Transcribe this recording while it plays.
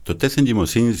Το τεστ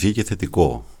εγκυμοσύνης βγήκε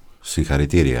θετικό.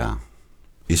 Συγχαρητήρια.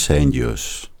 Είσαι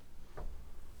έγκυος.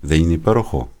 Δεν είναι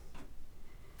υπέροχο?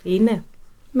 Είναι.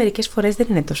 Μερικές φορές δεν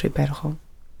είναι τόσο υπέροχο.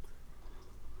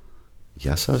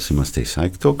 Γεια σας, είμαστε οι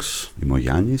Psych-Talks. Είμαι ο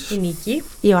Γιάννης. Η Νίκη. Η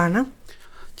Ιωάννα.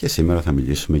 Και σήμερα θα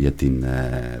μιλήσουμε για την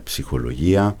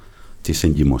ψυχολογία της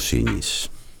εγκυμοσύνης.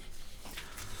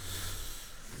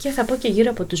 Και θα πω και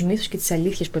γύρω από τους μύθους και τις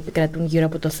αλήθειες που επικρατούν γύρω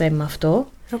από το θέμα αυτό.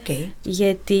 Okay.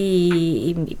 Γιατί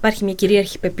υπάρχει μια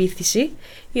κυρίαρχη πεποίθηση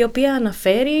η οποία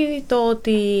αναφέρει το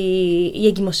ότι η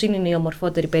εγκυμοσύνη είναι η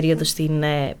ομορφότερη περίοδος στην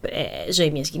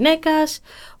ζωή μιας γυναίκας,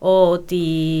 ότι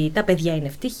τα παιδιά είναι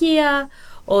ευτυχία,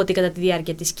 ότι κατά τη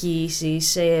διάρκεια της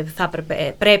κύησης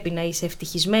πρέπει να είσαι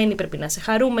ευτυχισμένη, πρέπει να είσαι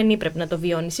χαρούμενη, πρέπει να το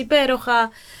βιώνεις υπέροχα.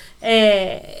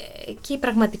 Και η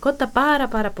πραγματικότητα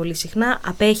πάρα πολύ συχνά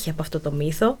απέχει από αυτό το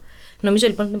μύθο. Νομίζω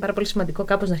λοιπόν ότι είναι πάρα πολύ σημαντικό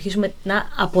κάπως να αρχίσουμε να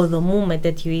αποδομούμε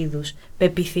τέτοιου είδους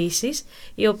πεποιθήσεις,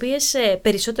 οι οποίες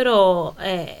περισσότερο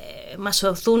μας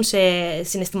οθούν σε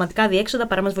συναισθηματικά διέξοδα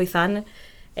παρά μας βοηθάνε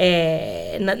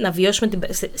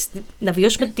να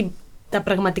βιώσουμε τα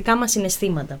πραγματικά μας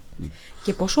συναισθήματα.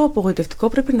 Και πόσο απογοητευτικό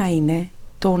πρέπει να είναι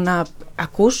το να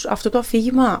ακούς αυτό το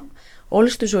αφήγημα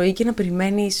όλη τη ζωή και να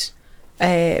περιμένεις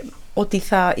ότι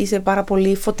θα είσαι πάρα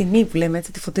πολύ φωτεινή, που λέμε,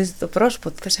 ότι φωτίζεται το πρόσωπο,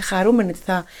 ότι θα είσαι χαρούμενη, ότι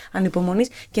θα ανυπομονείς,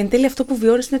 και εν τέλει αυτό που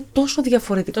βιώνεις είναι τόσο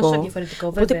διαφορετικό. Τόσο διαφορετικό,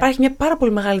 βέβαια. Ότι υπάρχει μια πάρα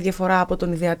πολύ μεγάλη διαφορά από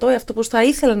τον ιδεατό, αυτό πώς θα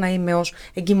ήθελα να είμαι ως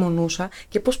εγκυμονούσα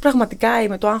και πώς πραγματικά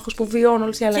είμαι, το άγχος που βιώνω,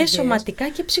 όλες οι αλλαγές. Και σωματικά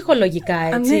και ψυχολογικά,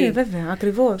 έτσι. Ναι, βέβαια,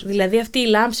 ακριβώς. Δηλαδή αυτή η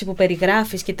λάμψη που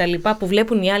περιγράφεις και τα λοιπά που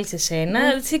βλέπουν οι άλλοι σε σένα,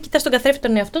 κοιτάς τον καθρέφτη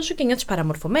τον εαυτό σου και νιώθεις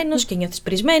παραμορφωμένος και νιώθεις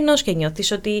πρισμένος και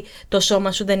νιώθεις ότι το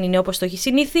σώμα σου δεν είναι όπως το έχεις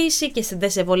συνηθίσει και δεν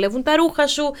σε βολεύουν τα ρούχα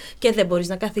σου και δεν μπορείς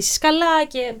να καθίσεις καλά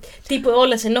και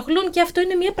όλα σε ενοχλούν, και αυτό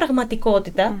είναι μια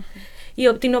πραγματικότητα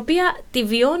την οποία τη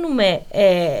βιώνουμε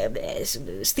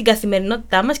στην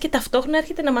καθημερινότητά μας, και ταυτόχρονα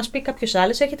έρχεται να μας πει κάποιος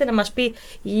άλλος, έρχεται να μας πει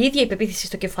η ίδια η πεποίθηση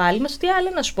στο κεφάλι μας ότι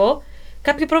να σου πω,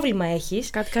 κάποιο πρόβλημα έχεις,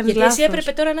 γιατί λάθος. εσύ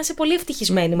έπρεπε τώρα να είσαι πολύ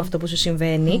ευτυχισμένη με αυτό που σου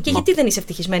συμβαίνει. Και γιατί δεν είσαι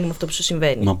ευτυχισμένη με αυτό που σου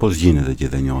συμβαίνει? Μα πώς γίνεται και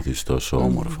δεν νιώθεις τόσο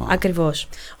όμορφα? Ακριβώς.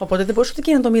 Οπότε δεν μπορείς ούτε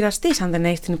και να το μοιραστείς αν δεν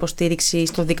έχεις την υποστήριξη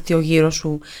στο δίκτυο γύρω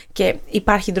σου, και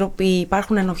υπάρχει ντροπή,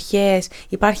 υπάρχουν ενοχές,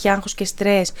 υπάρχει άγχος και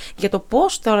στρες για το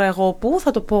πώς τώρα εγώ, πού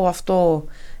θα το πω αυτό,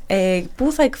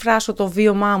 πού θα εκφράσω το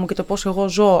βίωμά μου και το πώς εγώ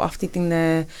ζω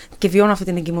και βιώνω αυτή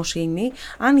την εγκυμοσύνη,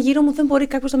 αν γύρω μου δεν μπορεί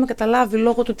κάποιος να με καταλάβει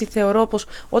λόγω του ότι θεωρώ πως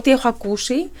ό,τι έχω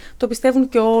ακούσει το πιστεύουν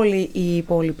και όλοι οι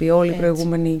υπόλοιποι, όλοι οι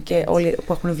προηγούμενοι και όλοι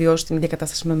που έχουν βιώσει την ίδια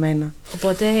κατάσταση με μένα.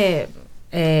 Οπότε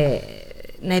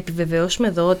να επιβεβαιώσουμε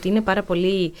εδώ ότι είναι πάρα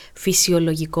πολύ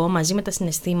φυσιολογικό, μαζί με τα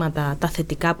συναισθήματα, τα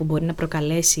θετικά που μπορεί να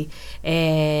προκαλέσει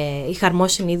η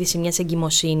χαρμόσυνη είδηση μιας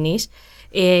εγκυμοσύνης,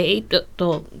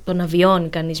 το να βιώνει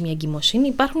κανείς μια εγκυμοσύνη,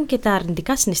 υπάρχουν και τα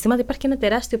αρνητικά συναισθήματα, υπάρχει και ένα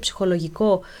τεράστιο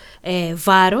ψυχολογικό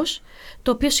βάρος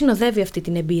το οποίο συνοδεύει αυτή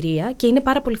την εμπειρία, και είναι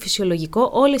πάρα πολύ φυσιολογικό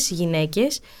όλες οι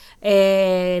γυναίκες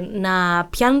να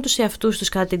πιάνουν τους εαυτούς τους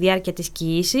κατά τη διάρκεια της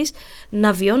κοίησης,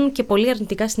 να βιώνουν και πολύ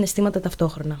αρνητικά συναισθήματα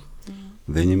ταυτόχρονα.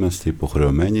 Δεν είμαστε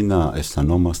υποχρεωμένοι να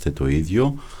αισθανόμαστε το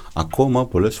ίδιο, ακόμα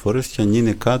πολλές φορές κι αν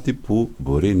είναι κάτι που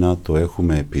μπορεί να το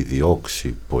έχουμε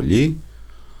επιδιώξει πολύ,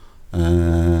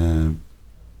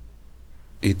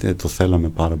 είτε το θέλαμε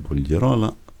πάρα πολύ καιρό,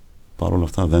 αλλά παρόλα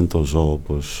αυτά δεν το ζω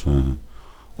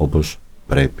όπως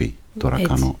πρέπει. Τώρα έτσι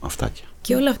κάνω αυτάκια.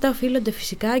 Και όλα αυτά οφείλονται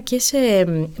φυσικά και σε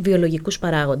βιολογικούς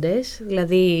παράγοντες,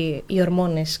 δηλαδή οι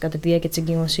ορμόνες κατά τη διάρκεια της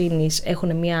εγκυμοσύνης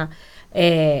έχουν μια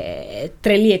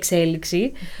τρελή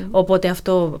εξέλιξη, οπότε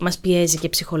αυτό μας πιέζει και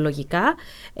ψυχολογικά,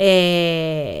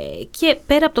 και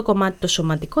πέρα από το κομμάτι το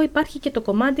σωματικό υπάρχει και το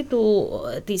κομμάτι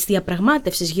της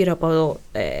διαπραγμάτευσης γύρω από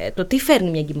το τι φέρνει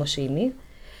μια εγκυμοσύνη,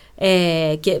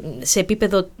 και σε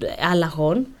επίπεδο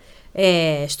αλλαγών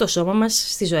στο σώμα μας,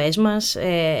 στις ζωές μας,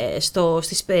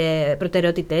 στις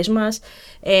προτεραιότητές μας,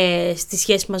 στη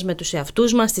σχέση μας με τους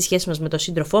εαυτούς μας, στη σχέση μας με τον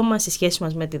σύντροφό μας, στη σχέση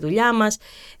μας με τη δουλειά μας.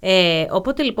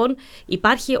 Οπότε λοιπόν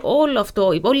υπάρχει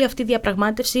όλη αυτή η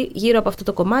διαπραγμάτευση γύρω από αυτό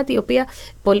το κομμάτι, η οποία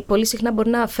πολύ συχνά μπορεί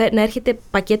να έρχεται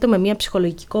πακέτο με μια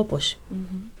ψυχολογική κόπωση,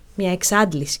 μια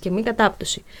εξάντληση και μια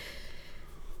κατάπτωση.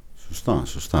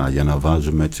 Σωστά. Για να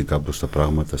βάζουμε έτσι κάπως τα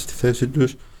πράγματα στη θέση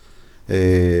τους,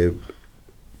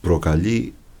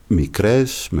 προκαλεί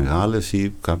μικρές, μεγάλες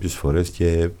ή κάποιες φορές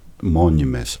και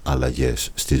μόνιμες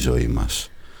αλλαγές στη ζωή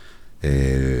μας.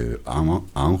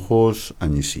 Άγχος,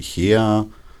 ανησυχία,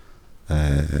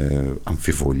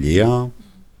 αμφιβολία,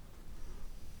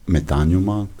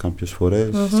 μετάνιωμα κάποιες φορές.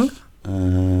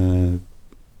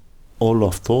 Όλο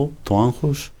αυτό το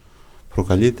άγχος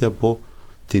προκαλείται από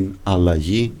την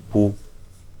αλλαγή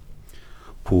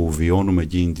που βιώνουμε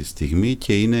εκείνη τη στιγμή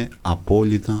και είναι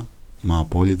απόλυτα μα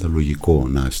απόλυτα λογικό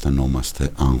να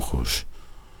αισθανόμαστε άγχος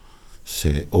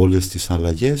σε όλες τις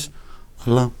αλλαγές,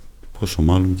 αλλά πόσο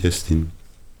μάλλον και στην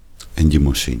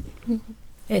εγκυμοσύνη.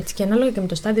 Έτσι, και ανάλογα και με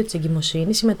το στάδιο της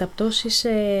εγκυμοσύνης, οι μεταπτώσεις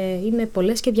είναι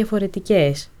πολλές και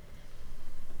διαφορετικές.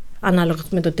 Ανάλογα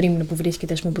με το τρίμηνο που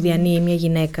βρίσκεται, που διανύει μια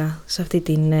γυναίκα σε αυτή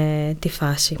τη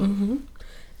φάση.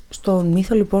 Στον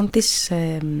μύθο λοιπόν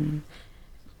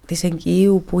της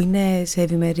εγκυίου που είναι σε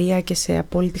ευημερία και σε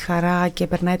απόλυτη χαρά και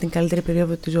περνάει την καλύτερη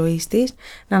περίοδο της ζωής της,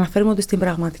 να αναφέρουμε ότι στην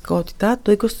πραγματικότητα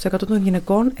το 20% των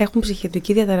γυναικών έχουν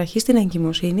ψυχιατρική διαταραχή στην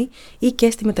εγκυμοσύνη ή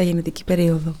και στη μεταγεννητική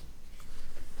περίοδο.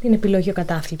 Είναι επιλογή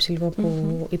κατάθλιψη λίγο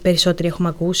που οι περισσότεροι έχουμε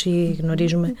ακούσει,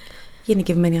 γνωρίζουμε.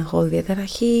 Γενικευμένη αγχώδη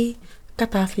διαταραχή,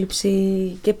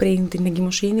 κατάθλιψη και πριν την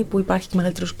εγκυμοσύνη, που υπάρχει και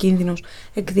μεγαλύτερος κίνδυνος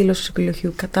εκδήλωσης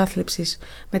επιλογίου κατάθλιψης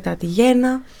μετά τη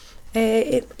γέννα.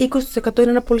 20% είναι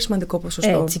ένα πολύ σημαντικό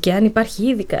ποσοστό. Έτσι, και αν υπάρχει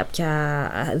ήδη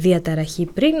κάποια διαταραχή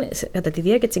πριν, κατά τη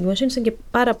διάρκεια της εγκυμοσύνης, είναι και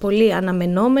πάρα πολύ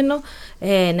αναμενόμενο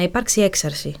να υπάρξει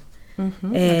έξαρση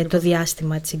το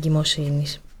διάστημα της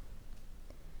εγκυμοσύνης.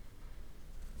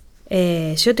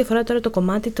 Σε ό,τι αφορά τώρα το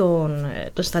κομμάτι των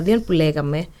σταδίων που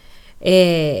λέγαμε,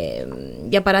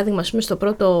 για παράδειγμα,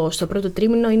 στο πρώτο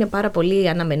τρίμηνο είναι πάρα πολύ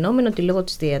αναμενόμενο ότι λόγω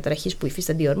της διαταραχής που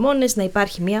υφίστανται οι ορμόνες να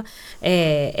υπάρχει μια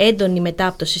έντονη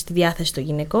μετάπτωση στη διάθεση των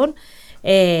γυναικών.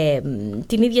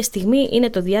 Την ίδια στιγμή είναι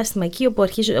το διάστημα εκεί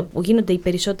όπου γίνονται οι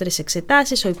περισσότερες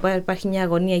εξετάσεις, όπου υπάρχει μια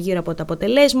αγωνία γύρω από τα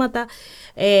αποτελέσματα.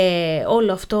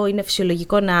 Όλο αυτό είναι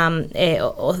φυσιολογικό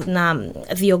να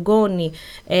διωγγώνει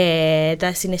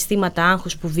τα συναισθήματα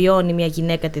άγχους που βιώνει μια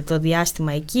γυναίκα το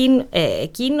διάστημα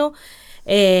εκείνο.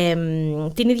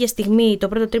 Την ίδια στιγμή το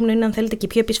πρώτο τρίμηνο είναι, αν θέλετε, και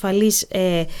πιο επισφαλής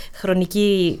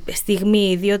χρονική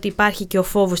στιγμή, διότι υπάρχει και ο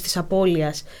φόβος της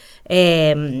απώλειας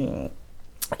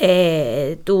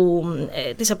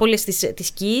της απώλειας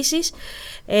της κύησης,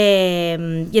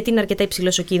 γιατί είναι αρκετά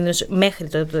υψηλός ο κίνδυνος μέχρι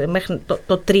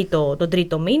τον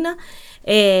τρίτο μήνα.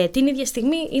 Την ίδια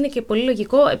στιγμή είναι και πολύ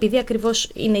λογικό, επειδή ακριβώς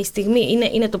είναι η στιγμή,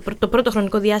 είναι το πρώτο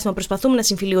χρονικό διάστημα, προσπαθούμε να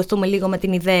συμφιλιωθούμε λίγο με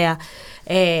την ιδέα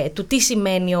του τι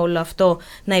σημαίνει όλο αυτό,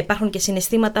 να υπάρχουν και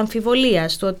συναισθήματα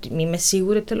αμφιβολίας, το ότι είμαι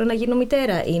σίγουρη ότι θέλω να γίνω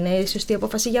μητέρα, είναι η σωστή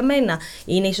απόφαση για μένα,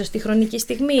 είναι η σωστή χρονική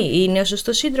στιγμή, είναι ο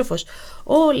σωστός σύντροφος.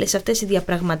 Όλες αυτές οι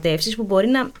διαπραγματεύσεις που μπορεί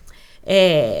να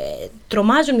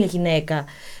τρομάζουν μια γυναίκα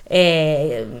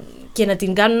και να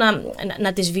την κάνουν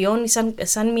να τις βιώνει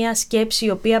σαν μια σκέψη η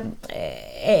οποία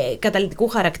καταλυτικού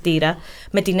χαρακτήρα,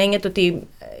 με την έννοια του ότι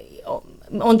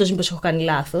όντως μήπως έχω κάνει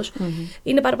λάθος.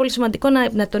 Είναι πάρα πολύ σημαντικό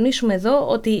να τονίσουμε εδώ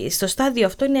ότι στο στάδιο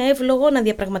αυτό είναι εύλογο να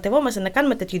διαπραγματευόμαστε, να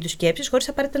κάνουμε τέτοιου είδους σκέψεις, χωρίς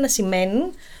απαραίτητα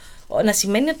να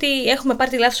σημαίνει ότι έχουμε πάρει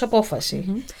τη λάθος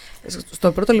απόφαση.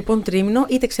 Στο πρώτο λοιπόν τρίμηνο,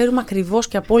 είτε ξέρουμε ακριβώς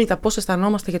και απόλυτα πώς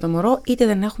αισθανόμαστε για το μωρό, είτε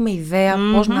δεν έχουμε ιδέα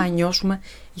πώς να νιώσουμε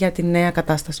για τη νέα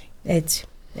κατάσταση. Έτσι.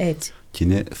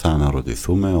 Και θα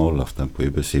αναρωτηθούμε όλα αυτά που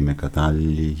είπες, είμαι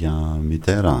κατάλληλη για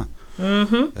μητέρα.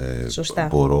 Σωστά.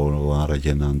 Μπορώ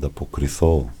άραγε να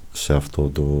ανταποκριθώ σε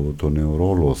αυτό το νέο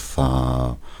ρόλο,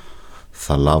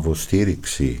 θα λάβω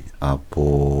στήριξη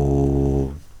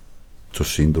από το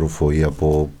σύντροφο ή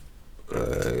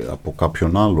από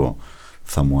κάποιον άλλο,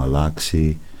 θα μου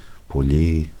αλλάξει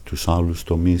πολύ τους άλλους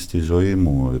τομείς της ζωής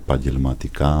μου,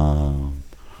 επαγγελματικά,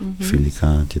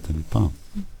 φιλικά κτλ.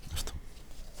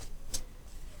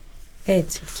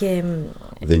 Έτσι. Και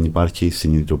δεν υπάρχει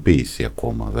συνειδητοποίηση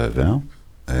ακόμα, βέβαια,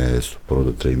 στο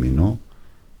πρώτο τρίμηνο,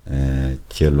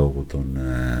 και λόγω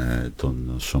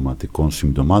των σωματικών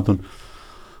συμπτωμάτων,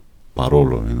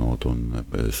 παρόλο εννοώ των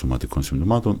σωματικών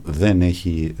συμπτωμάτων, δεν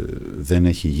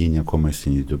έχει γίνει ακόμα η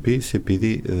συνειδητοποίηση,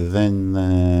 επειδή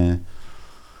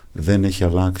δεν έχει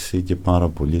αλλάξει και πάρα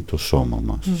πολύ το σώμα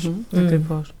μας.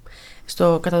 Ακριβώς.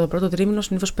 Κατά το πρώτο τρίμηνο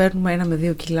συνήθως παίρνουμε 1 με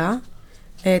 2 κιλά,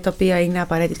 τα οποία είναι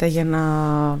απαραίτητα για να...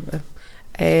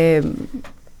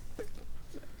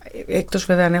 Εκτός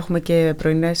βέβαια αν έχουμε και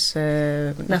πρωινές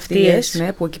ναυτίες,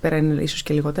 ναι, που εκεί πέρα είναι ίσως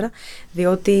και λιγότερα,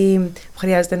 διότι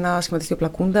χρειάζεται να σχηματιστεί ο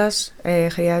πλακούντας,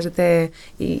 χρειάζεται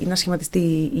να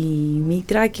σχηματιστεί η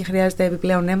μήτρα και χρειάζεται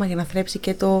επιπλέον αίμα για να θρέψει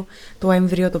και το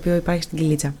έμβριο το οποίο υπάρχει στην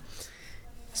κοιλίτσα.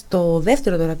 Στο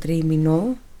δεύτερο τώρα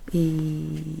τρίμηνο η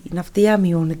ναυτία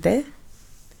μειώνεται,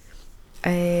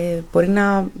 μπορεί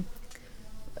να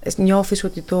νιώθεις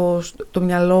ότι το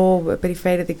μυαλό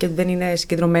περιφέρεται και δεν είναι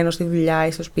συγκεντρωμένο στη δουλειά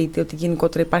ή στο σπίτι, ότι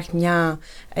γενικότερα υπάρχει μια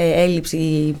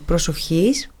έλλειψη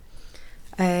προσοχής.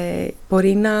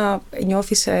 Μπορεί να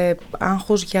νιώθεις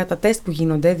άγχος για τα τεστ που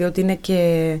γίνονται, διότι είναι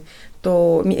και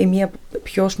μια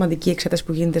πιο σημαντική εξέταση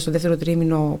που γίνεται στο δεύτερο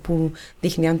τρίμηνο, που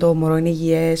δείχνει αν το μωρό είναι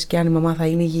υγιές και αν η μαμά θα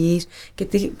είναι υγιής και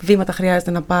τι βήματα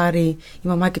χρειάζεται να πάρει η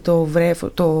μαμά και το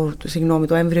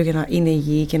έμβριο για να είναι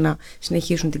υγιή και να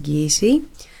συνεχίσουν την κοίηση.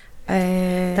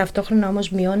 Ταυτόχρονα όμως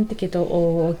μειώνεται και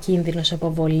ο κίνδυνος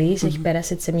αποβολής, έχει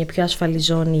περάσει σε μια πιο ασφαλή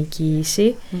ζώνη η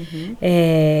κοίηση.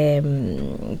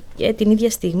 Και την ίδια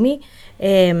στιγμή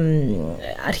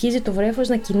αρχίζει το βρέφος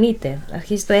να κινείται,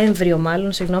 αρχίζει το έμβριο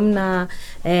μάλλον,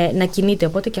 να κινείται,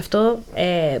 οπότε και αυτό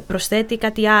προσθέτει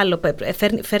κάτι άλλο,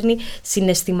 φέρνει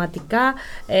συναισθηματικά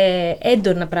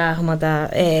έντονα πράγματα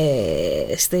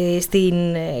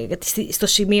στο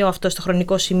σημείο αυτό, στο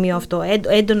χρονικό σημείο αυτό,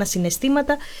 έντονα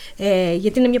συναισθήματα,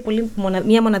 γιατί είναι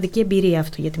μια μοναδική εμπειρία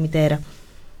αυτό για τη μητέρα.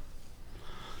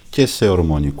 Και σε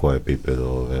ορμονικό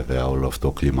επίπεδο βέβαια όλο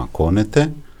αυτό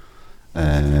κλιμακώνεται.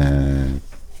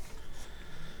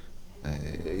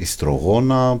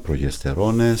 Ιστρογόνα,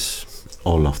 προγεστερόνες,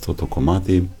 όλο αυτό το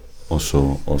κομμάτι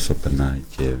όσο περνάει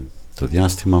και το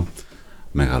διάστημα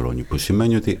μεγαλώνει, που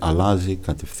σημαίνει ότι αλλάζει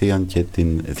κατευθείαν και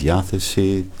την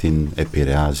διάθεση, την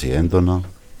επηρεάζει έντονα.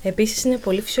 Επίσης είναι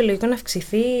πολύ φυσιολογικό να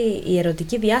αυξηθεί η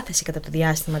ερωτική διάθεση κατά το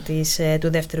διάστημα του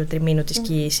δεύτερου τριμήνου της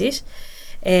κοίησης.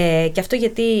 Και αυτό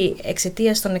γιατί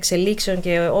εξαιτίας των εξελίξεων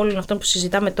και όλων αυτών που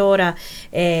συζητάμε τώρα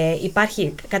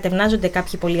κατευνάζονται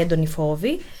κάποιοι πολύ έντονοι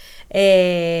φόβοι,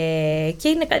 και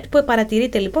είναι κάτι που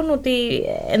παρατηρείται λοιπόν ότι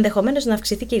ενδεχομένως να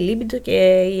αυξηθεί και η λίμπιντο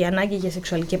και η ανάγκη για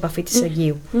σεξουαλική επαφή της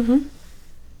αγγείου.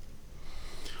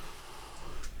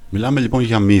 Μιλάμε λοιπόν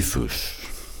για μύθους.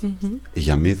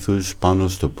 Για μύθους πάνω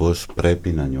στο πώς πρέπει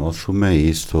να νιώθουμε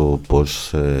ή στο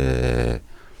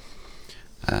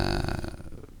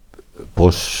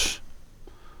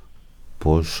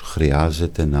πώς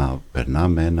χρειάζεται να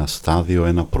περνάμε ένα στάδιο,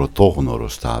 ένα πρωτόγνωρο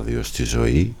στάδιο στη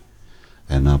ζωή,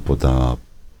 ένα από τα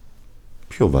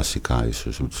πιο βασικά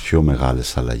ίσως, από τις πιο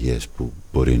μεγάλες αλλαγές που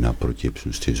μπορεί να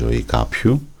προκύψουν στη ζωή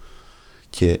κάποιου,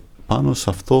 και πάνω σε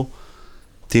αυτό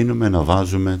τείνουμε να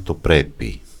βάζουμε το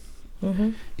πρέπει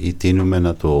ή τείνουμε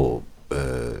να το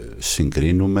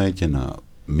συγκρίνουμε και να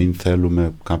μην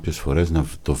θέλουμε κάποιες φορές να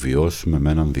το βιώσουμε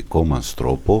με έναν δικό μας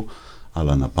τρόπο,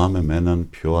 αλλά να πάμε με έναν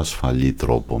πιο ασφαλή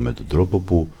τρόπο, με τον τρόπο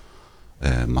που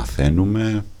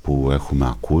μαθαίνουμε, που έχουμε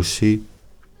ακούσει.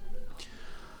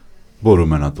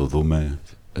 Μπορούμε να το δούμε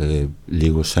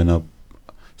λίγο σε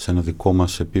ένα δικό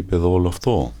μας επίπεδο όλο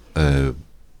αυτό.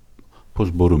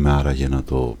 Πώς μπορούμε άραγε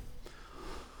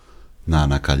να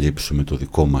ανακαλύψουμε το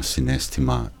δικό μας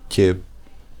συναίσθημα και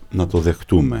να το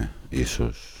δεχτούμε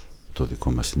ίσως το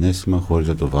δικό μας συναίσθημα, χωρίς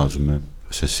να το βάζουμε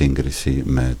σε σύγκριση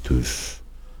με τους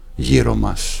γύρω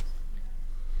μας.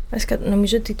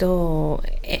 Νομίζω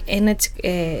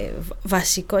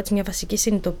ότι μια βασική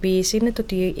συνειδητοποίηση είναι το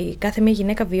ότι κάθε μια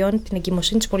γυναίκα βιώνει την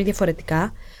εγκυμοσύνη της πολύ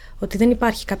διαφορετικά, ότι δεν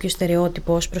υπάρχει κάποιο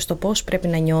στερεότυπο προς το πώς πρέπει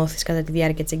να νιώθεις κατά τη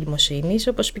διάρκεια της εγκυμοσύνης.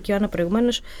 Όπως είπε και ο Άννα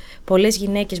προηγουμένως, πολλές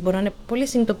γυναίκες μπορούν να είναι πολύ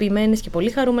συνειδητοποιημένες και πολύ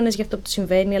χαρούμενες για αυτό που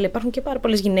συμβαίνει, αλλά υπάρχουν και πάρα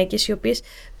πολλές γυναίκες οι οποίες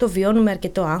το βιώνουν με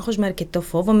αρκετό άγχος, με αρκετό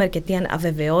φόβο, με αρκετή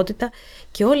αβεβαιότητα,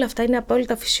 και όλα αυτά είναι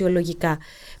απόλυτα φυσιολογικά.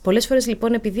 Πολλές φορές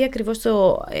λοιπόν, επειδή ακριβώς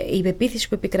η πεποίθηση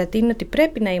που επικρατεί είναι ότι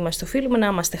πρέπει να είμαστε, οφείλουμε να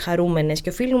είμαστε χαρούμενες και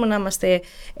οφείλουμε να είμαστε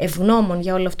ευγνώμων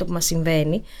για όλο αυτό που μας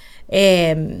συμβαίνει,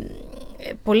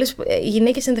 πολλές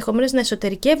γυναίκες ενδεχομένως να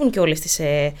εσωτερικεύουν και όλες τις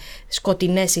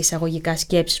σκοτεινές εισαγωγικά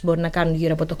σκέψεις που μπορεί να κάνουν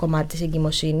γύρω από το κομμάτι της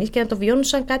εγκυμοσύνης και να το βιώνουν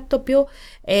σαν κάτι το οποίο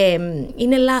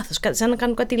είναι λάθος, σαν να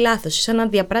κάνουν κάτι λάθος, σαν να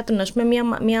διαπράττουν, ας πούμε,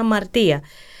 μια αμαρτία.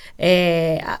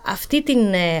 Αυτή την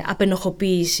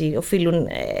απενοχοποίηση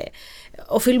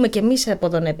οφείλουμε και εμείς από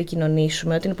εδώ να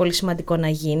επικοινωνήσουμε, ότι είναι πολύ σημαντικό να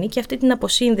γίνει, και αυτή την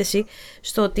αποσύνδεση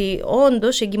στο ότι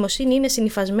όντως η εγκυμοσύνη είναι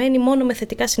συνυφασμένη μόνο με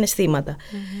θετικά συναισθήματα.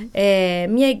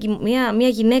 Μια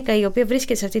γυναίκα η οποία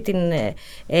βρίσκεται σε αυτή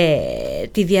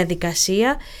τη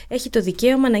διαδικασία έχει το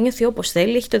δικαίωμα να νιώθει όπως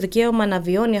θέλει, έχει το δικαίωμα να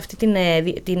βιώνει αυτή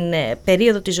την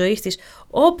περίοδο της ζωής της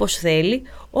όπως θέλει,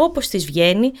 όπως της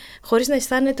βγαίνει, χωρίς να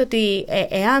αισθάνεται ότι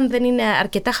εάν δεν είναι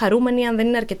αρκετά χαρούμενη, αν δεν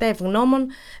είναι αρκετά ευγνώμων,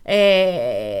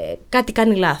 κάτι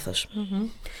κάνει λάθος.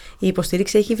 Η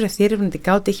υποστήριξη έχει βρεθεί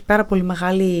ερευνητικά ότι έχει πάρα πολύ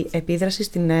μεγάλη επίδραση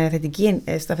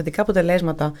στα θετικά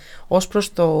αποτελέσματα ως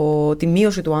προς τη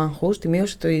μείωση του άγχους, τη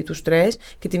μείωση του στρες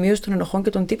και τη μείωση των ενοχών και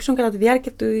των τύψεων κατά τη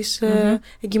διάρκεια της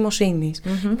εγκυμοσύνης.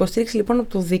 Η υποστήριξη λοιπόν από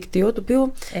το δίκτυο, το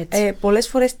οποίο πολλές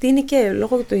φορές τείνει και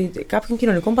λόγω κάποιων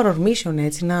κοινωνικών παρορμήσεων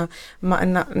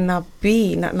να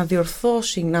πει, να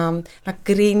διορθώσει, να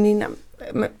κρίνει,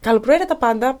 καλοπροαίρετα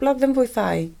πάντα, απλά δεν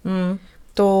βοηθάει.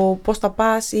 Το πώς θα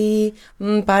πας, ή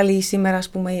πάλι σήμερα, ας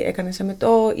πούμε, έκανες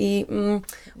εμετό, ή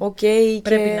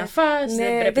πρέπει να φας,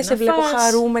 δεν σε βλέπω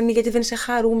χαρούμενη, γιατί δεν είσαι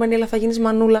χαρούμενη, αλλά θα γίνεις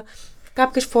μανούλα.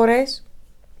 Κάποιες φορές,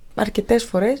 αρκετές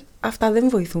φορές, αυτά δεν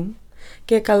βοηθούν,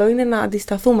 και καλό είναι να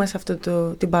αντισταθούμε σε αυτή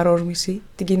την παρόρμηση,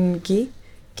 την κοινωνική,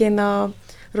 και να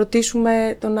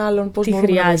ρωτήσουμε τον άλλον πώς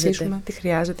μπορούμε να βοηθήσουμε, τι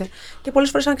χρειάζεται. Και πολλές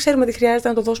φορές, αν ξέρουμε τι χρειάζεται,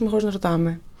 να το δώσουμε χωρίς να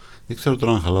ρωτάμε. Δεν ξέρω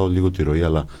τώρα αν χαλάω λίγο τη ροή,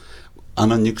 αλλά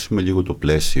αν ανοίξουμε λίγο το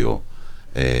πλαίσιο,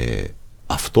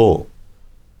 αυτό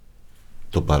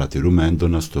το παρατηρούμε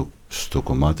έντονα στο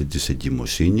κομμάτι της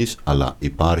εγκυμοσύνης, αλλά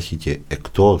υπάρχει και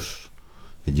εκτός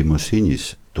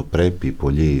εγκυμοσύνης το πρέπει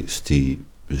πολύ στη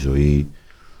ζωή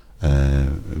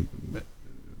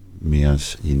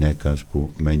μιας γυναίκας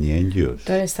που μένει έγκυος.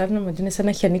 Τώρα αισθάνομαι ότι είναι σαν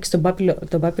να έχει ανοίξει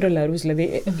τον πάπυρο Λαρούς,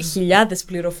 δηλαδή χιλιάδες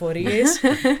πληροφορίες.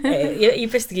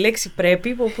 Είπες τη λέξη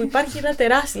πρέπει, όπου υπάρχει ένα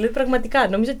τεράστιο, δηλαδή πραγματικά.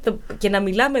 Νομίζω ότι και να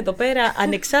μιλάμε εδώ πέρα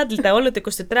ανεξάντλητα όλο το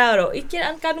 24ωρο, ή και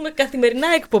αν κάνουμε καθημερινά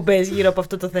εκπομπές γύρω από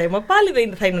αυτό το θέμα, πάλι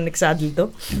δεν θα είναι ανεξάντλητο.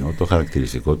 Ενώ το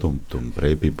χαρακτηριστικό των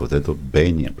πρέπει υποθέτω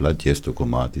μπαίνει απλά και στο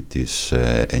κομμάτι της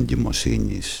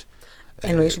εγκυμοσύνης.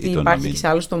 Εννοείς ότι υπάρχει και σε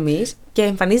άλλους τομείς και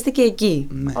εμφανίζεται και εκεί.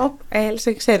 Ναι.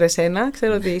 Ξέρω εσένα,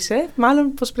 ξέρω τι είσαι.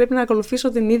 Μάλλον πως πρέπει να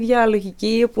ακολουθήσω την ίδια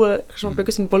λογική που χρησιμοποιώ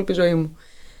και στην υπόλοιπη ζωή μου.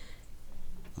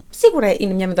 Σίγουρα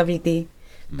είναι μια μεταβλητή.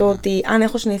 Το ότι αν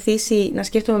έχω συνηθίσει να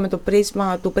σκέφτομαι με το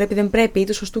πρίσμα του πρέπει δεν πρέπει,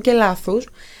 του σωστού και λάθους,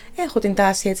 έχω την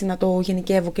τάση έτσι να το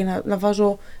γενικεύω και να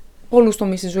βάζω όλους τους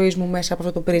τομείς της ζωής μου μέσα από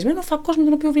αυτό το πρίσμα. Είναι ο φακός με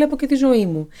τον οποίο βλέπω και τη ζωή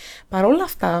μου. Παρ' όλα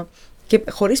αυτά και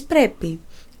χωρίς πρέπει,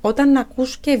 όταν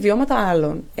ακούς και βιώματα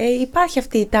άλλων, υπάρχει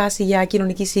αυτή η τάση για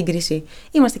κοινωνική σύγκριση.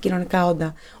 Είμαστε κοινωνικά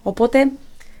όντα. Οπότε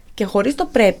και χωρίς το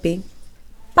πρέπει,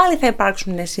 πάλι θα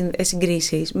υπάρξουν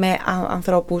συγκρίσεις με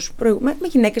ανθρώπους, με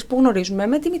γυναίκες που γνωρίζουμε,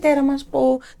 με τη μητέρα μας,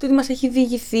 το ότι μας έχει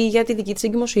διηγηθεί για τη δική της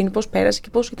εγκυμοσύνη, πώς πέρασε και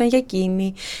πώς ήταν για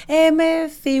εκείνη, με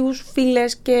θείους,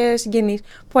 φίλες και συγγενείς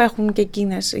που έχουν και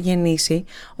εκείνες γεννήσει.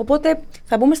 Οπότε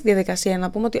θα μπούμε στη διαδικασία να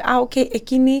πούμε ότι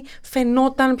εκείνη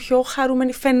φαινόταν πιο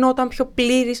χαρούμενη, φαινόταν πιο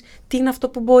πλήρης, τι είναι αυτό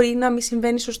που μπορεί να μην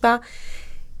συμβαίνει σωστά.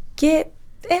 Και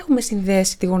έχουμε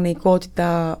συνδέσει τη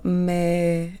γονεϊκότητα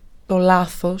με το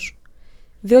λάθος,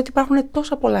 διότι υπάρχουν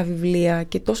τόσα πολλά βιβλία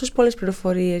και τόσες πολλές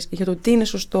πληροφορίες για το τι είναι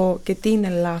σωστό και τι είναι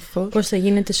λάθος. Πώς θα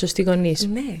γίνετε σωστοί γονείς.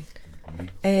 Ναι.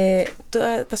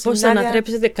 Πώς θα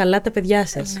ανατρέψετε καλά τα παιδιά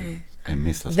σας. Ναι.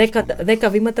 Εμείς θα 10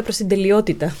 βήματα προς την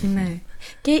τελειότητα. Ναι.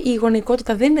 Και η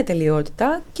γονεϊκότητα δεν είναι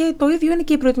τελειότητα και το ίδιο είναι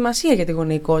και η προετοιμασία για τη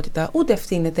γονεϊκότητα. Ούτε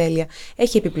αυτή είναι τέλεια.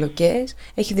 Έχει επιπλοκές,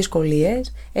 έχει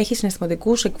δυσκολίες, έχει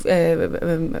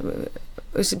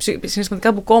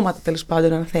συναισθηματικά μπουκώματα τέλος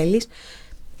πάντων αν θέλεις.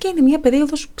 Και είναι μια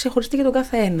περίοδος ξεχωριστή για τον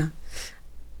κάθε ένα.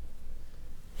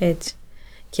 Έτσι.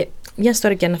 Και μιας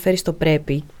τώρα και αναφέρεις το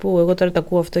πρέπει, που εγώ τώρα το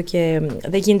ακούω αυτό και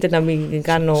δεν γίνεται να μην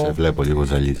κάνω... Σε βλέπω λίγο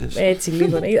ζαλίζεσαι. Έτσι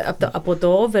λίγο. Από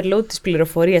το overload της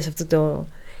πληροφορίας αυτό το...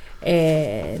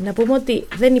 να πούμε ότι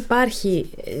δεν υπάρχει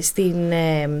στην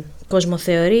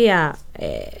κοσμοθεωρία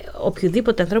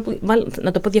οποιοδήποτε ανθρώπου, μάλλον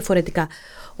να το πω διαφορετικά,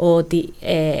 ότι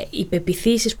οι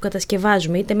πεποιθήσεις που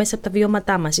κατασκευάζουμε είτε μέσα από τα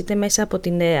βιώματά μας είτε μέσα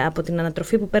από την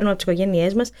ανατροφή που παίρνουμε από τις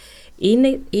οικογένειές μας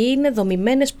είναι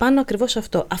δομημένες πάνω ακριβώς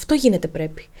αυτό. Αυτό γίνεται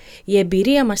πρέπει. Η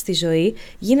εμπειρία μας στη ζωή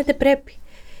γίνεται πρέπει.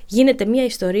 Γίνεται μια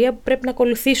ιστορία που πρέπει να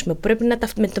ακολουθήσουμε, με την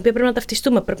οποία πρέπει να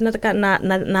ταυτιστούμε, πρέπει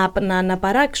να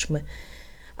αναπαράξουμε.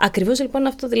 Ακριβώς λοιπόν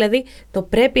αυτό, δηλαδή το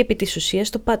πρέπει επί της ουσίας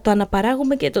το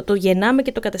αναπαράγουμε και το γεννάμε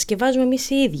και το κατασκευάζουμε εμείς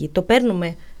οι ίδιοι. Το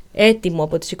παίρνουμε έτοιμο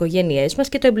από τις οικογένειές μας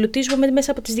και το εμπλουτίζουμε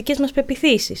μέσα από τις δικές μας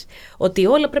πεποιθήσεις. Ότι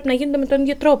όλα πρέπει να γίνονται με τον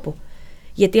ίδιο τρόπο.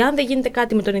 Γιατί αν δεν γίνεται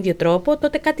κάτι με τον ίδιο τρόπο,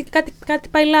 τότε κάτι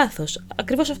πάει λάθος.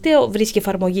 Ακριβώς αυτό βρίσκει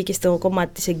εφαρμογή και στο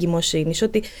κομμάτι της εγκυμοσύνης.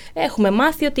 Ότι έχουμε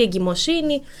μάθει ότι η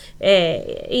εγκυμοσύνη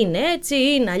είναι έτσι,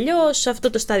 είναι αλλιώς, σε αυτό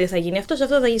το στάδιο θα γίνει αυτό, σε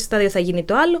αυτό το στάδιο θα γίνει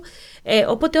το άλλο.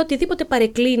 Οπότε οτιδήποτε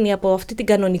παρεκκλίνει από αυτή την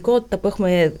κανονικότητα που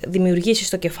έχουμε δημιουργήσει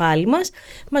στο κεφάλι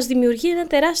μας δημιουργεί ένα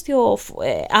τεράστιο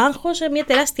άγχος, μια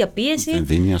τεράστια πίεση. Δεν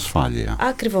δίνει ασφάλεια.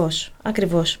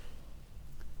 Ακριβώς.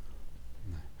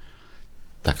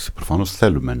 Εντάξει, προφανώς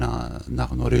θέλουμε να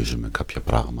γνωρίζουμε κάποια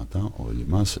πράγματα όλοι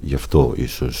μας, γι' αυτό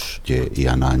ίσως και η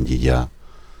ανάγκη για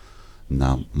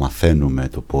να μαθαίνουμε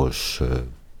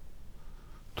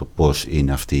το πώς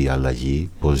είναι αυτή η αλλαγή,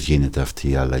 πώς γίνεται αυτή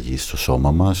η αλλαγή στο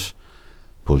σώμα μας,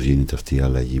 πώς γίνεται αυτή η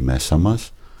αλλαγή μέσα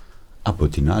μας. Από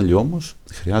την άλλη όμως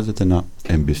χρειάζεται να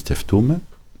εμπιστευτούμε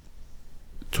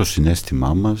το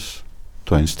συναίσθημά μας,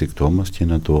 το ένστικτό μας και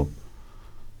να το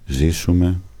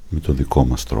ζήσουμε με το δικό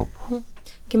μας τρόπο.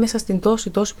 Και μέσα στην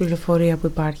τόση πληροφορία που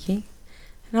υπάρχει,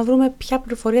 να βρούμε ποια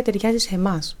πληροφορία ταιριάζει σε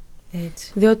εμάς.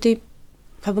 Έτσι. Διότι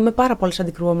θα δούμε πάρα πολλές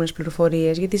αντικρουόμενες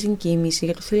πληροφορίες για τη συγκίνηση,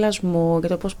 για το θυλασμό, για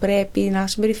το πώς πρέπει να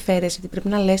συμπεριφέρεσαι, τι πρέπει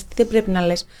να λες, τι δεν πρέπει να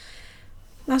λες.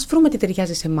 Ας βρούμε τι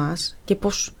ταιριάζει σε εμάς και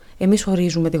πώς εμείς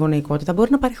ορίζουμε τη γονεϊκότητα.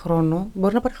 Μπορεί να πάρει χρόνο,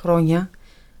 μπορεί να πάρει χρόνια.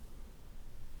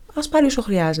 Ας πάρει όσο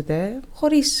χρειάζεται,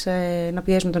 χωρίς να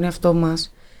πιέζουμε τον εαυτό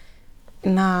μας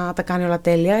να τα κάνει όλα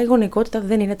τέλεια. Η γονεϊκότητα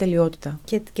δεν είναι τελειότητα.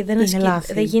 Και δεν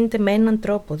γίνεται με έναν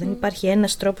τρόπο. Δεν υπάρχει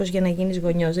ένας τρόπος για να γίνεις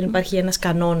γονιός. Δεν υπάρχει ένας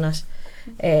κανόνας.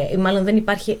 Μάλλον δεν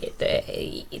υπάρχει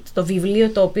το βιβλίο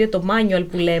το οποίο, το manual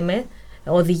που λέμε,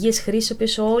 οδηγίες χρήσης, οι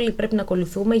οποίες όλοι πρέπει να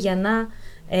ακολουθούμε για να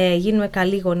γίνουμε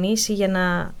καλοί γονείς ή για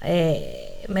να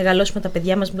μεγαλώσουμε τα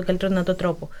παιδιά μας με τον καλύτερο δυνατό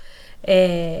τρόπο.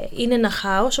 Είναι ένα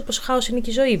χάος, όπως χάος είναι και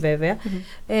η ζωή βέβαια,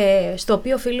 στο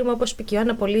οποίο οφείλουμε, όπως είπε και η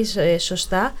Ιωάννα πολύ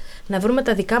σωστά, να βρούμε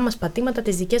τα δικά μας πατήματα,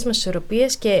 τις δικές μας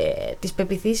ισορροπίες και τις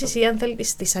πεποιθήσεις ή αν θέλετε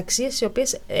τις αξίες οι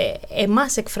οποίες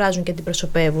εμάς εκφράζουν και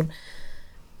αντιπροσωπεύουν.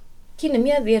 Και είναι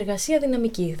μια διεργασία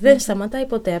δυναμική. Δεν σταματάει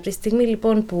ποτέ. Από τη στιγμή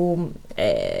λοιπόν που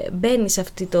μπαίνει σε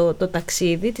αυτό το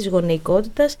ταξίδι της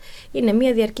γονεϊκότητας, είναι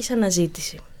μια διαρκής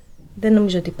αναζήτηση. Δεν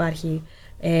νομίζω ότι υπάρχει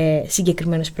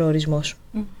συγκεκριμένος προορισμός.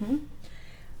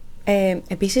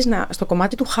 Επίσης, στο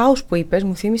κομμάτι του χάους που είπες,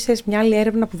 μου θύμισες μια άλλη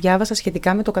έρευνα που διάβασα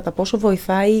σχετικά με το κατά πόσο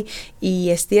βοηθάει η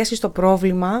εστίαση στο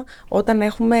πρόβλημα όταν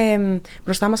έχουμε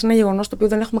μπροστά μας ένα γεγονός το οποίο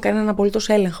δεν έχουμε κανέναν απολύτως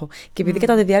έλεγχο. Και επειδή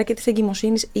κατά τη διάρκεια της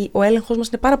εγκυμοσύνης ο έλεγχος μας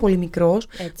είναι πάρα πολύ μικρός,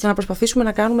 το να προσπαθήσουμε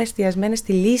να κάνουμε εστιασμένες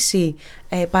στη λύση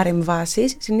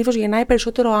παρεμβάσεις, συνήθως γεννάει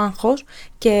περισσότερο άγχος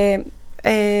και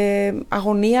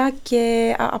αγωνία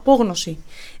και απόγνωση,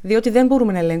 διότι δεν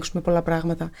μπορούμε να ελέγξουμε πολλά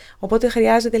πράγματα. Οπότε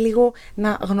χρειάζεται λίγο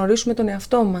να γνωρίσουμε τον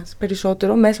εαυτό μας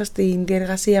περισσότερο μέσα στην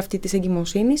διεργασία αυτή της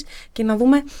εγκυμοσύνης και να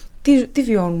δούμε τι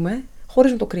βιώνουμε,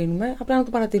 χωρίς να το κρίνουμε, απλά να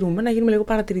το παρατηρούμε, να γίνουμε λίγο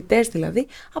παρατηρητές δηλαδή,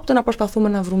 από το να προσπαθούμε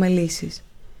να βρούμε λύσεις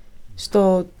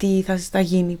στο τι θα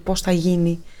γίνει, πώς θα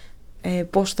γίνει,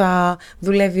 πώς θα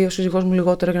δουλεύει ο σύζυγός μου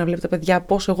λιγότερο για να βλέπει τα παιδιά,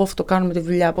 πώς εγώ αυτό κάνω με τη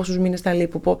δουλειά, πόσους μήνες θα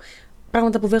λείπω.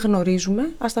 Πράγματα που δεν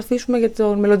γνωρίζουμε, ας τα αφήσουμε για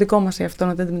τον μελλοντικό μας εαυτό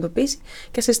να τα αντιμετωπίσει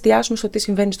και ας εστιάσουμε στο τι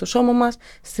συμβαίνει στο σώμα μας,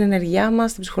 στην ενεργειά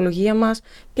μας, στην ψυχολογία μας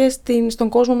και στον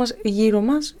κόσμο μας γύρω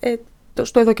μας,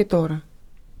 στο εδώ και τώρα.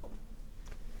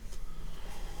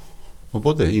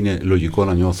 Οπότε είναι λογικό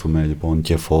να νιώθουμε λοιπόν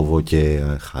και φόβο και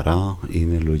χαρά.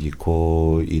 Είναι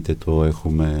λογικό είτε το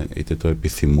έχουμε, είτε το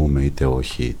επιθυμούμε, είτε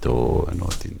όχι, ενώ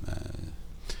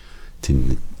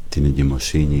την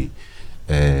εγκυμοσύνη.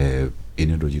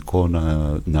 Είναι λογικό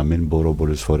να μην μπορώ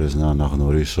πολλές φορές να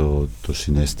αναγνωρίσω το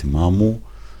συναίσθημά μου.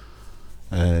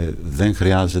 Δεν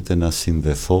χρειάζεται να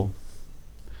συνδεθώ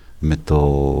με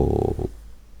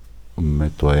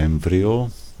το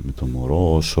έμβριο, με το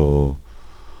μωρό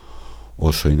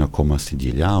όσο είναι ακόμα στην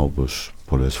κοιλιά, όπως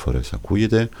πολλές φορές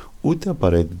ακούγεται, ούτε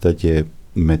απαραίτητα και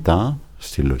μετά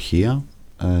στη λοχεία.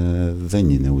 Δεν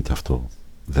είναι ούτε αυτό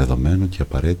δεδομένο και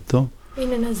απαραίτητο.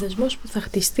 Είναι ένας δεσμός που θα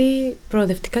χτιστεί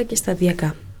προοδευτικά και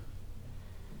σταδιακά.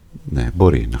 Ναι,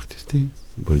 μπορεί να χτιστεί,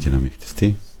 μπορεί και να μην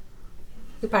χτιστεί.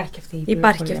 Υπάρχει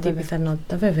και αυτή η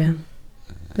πιθανότητα, βέβαια.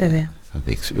 Βέβαια. Θα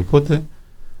δείξει. Οπότε,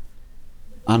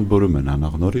 αν μπορούμε να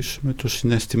αναγνωρίσουμε το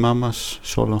συναίσθημά μας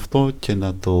σε όλο αυτό και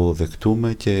να το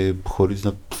δεκτούμε και χωρίς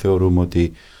να θεωρούμε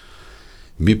ότι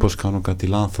μήπως κάνω κάτι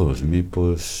λάθος,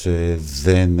 μήπως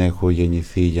δεν έχω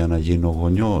γεννηθεί για να γίνω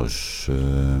γονιός,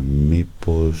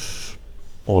 μήπως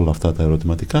όλα αυτά τα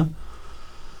ερωτηματικά,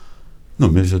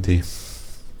 νομίζω ότι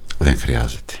δεν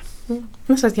χρειάζεται.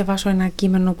 Να σας διαβάσω ένα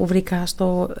κείμενο που βρήκα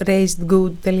στο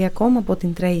raisedgood.com από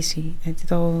την Tracy, έτσι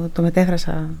το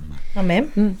μετέφρασα. Αμέ.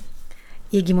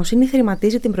 Η εγκυμοσύνη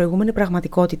θρηματίζει την προηγούμενη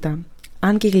πραγματικότητα.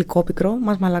 Αν και γλυκόπικρο,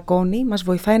 μας μαλακώνει, μας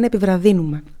βοηθάει να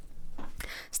επιβραδύνουμε.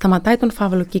 Σταματάει τον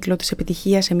φαύλο κύκλο της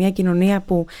επιτυχίας σε μια κοινωνία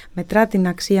που μετρά την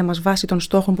αξία μας βάσει των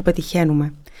στόχων που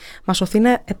πετυχαίνουμε. Μας οθεί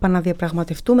να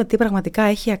επαναδιαπραγματευτούμε τι πραγματικά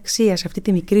έχει αξία σε αυτή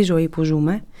τη μικρή ζωή που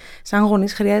ζούμε. Σαν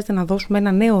γονείς χρειάζεται να δώσουμε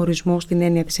ένα νέο ορισμό στην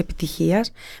έννοια της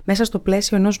επιτυχίας μέσα στο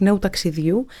πλαίσιο ενός νέου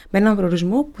ταξιδιού με έναν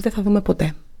προορισμό που δεν θα δούμε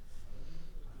ποτέ.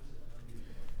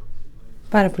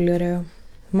 Πάρα πολύ ωραίο.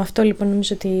 Με αυτό λοιπόν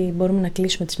νομίζω ότι μπορούμε να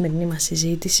κλείσουμε τη σημερινή μας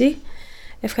συζήτηση.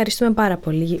 Ευχαριστούμε πάρα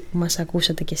πολύ που μας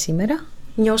ακούσατε και σήμερα.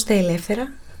 Νιώστε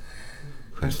ελεύθερα.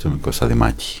 Ευχαριστούμε, Κώστα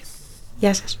Δημάκη.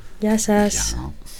 Γεια σας. Γεια σας. Γεια.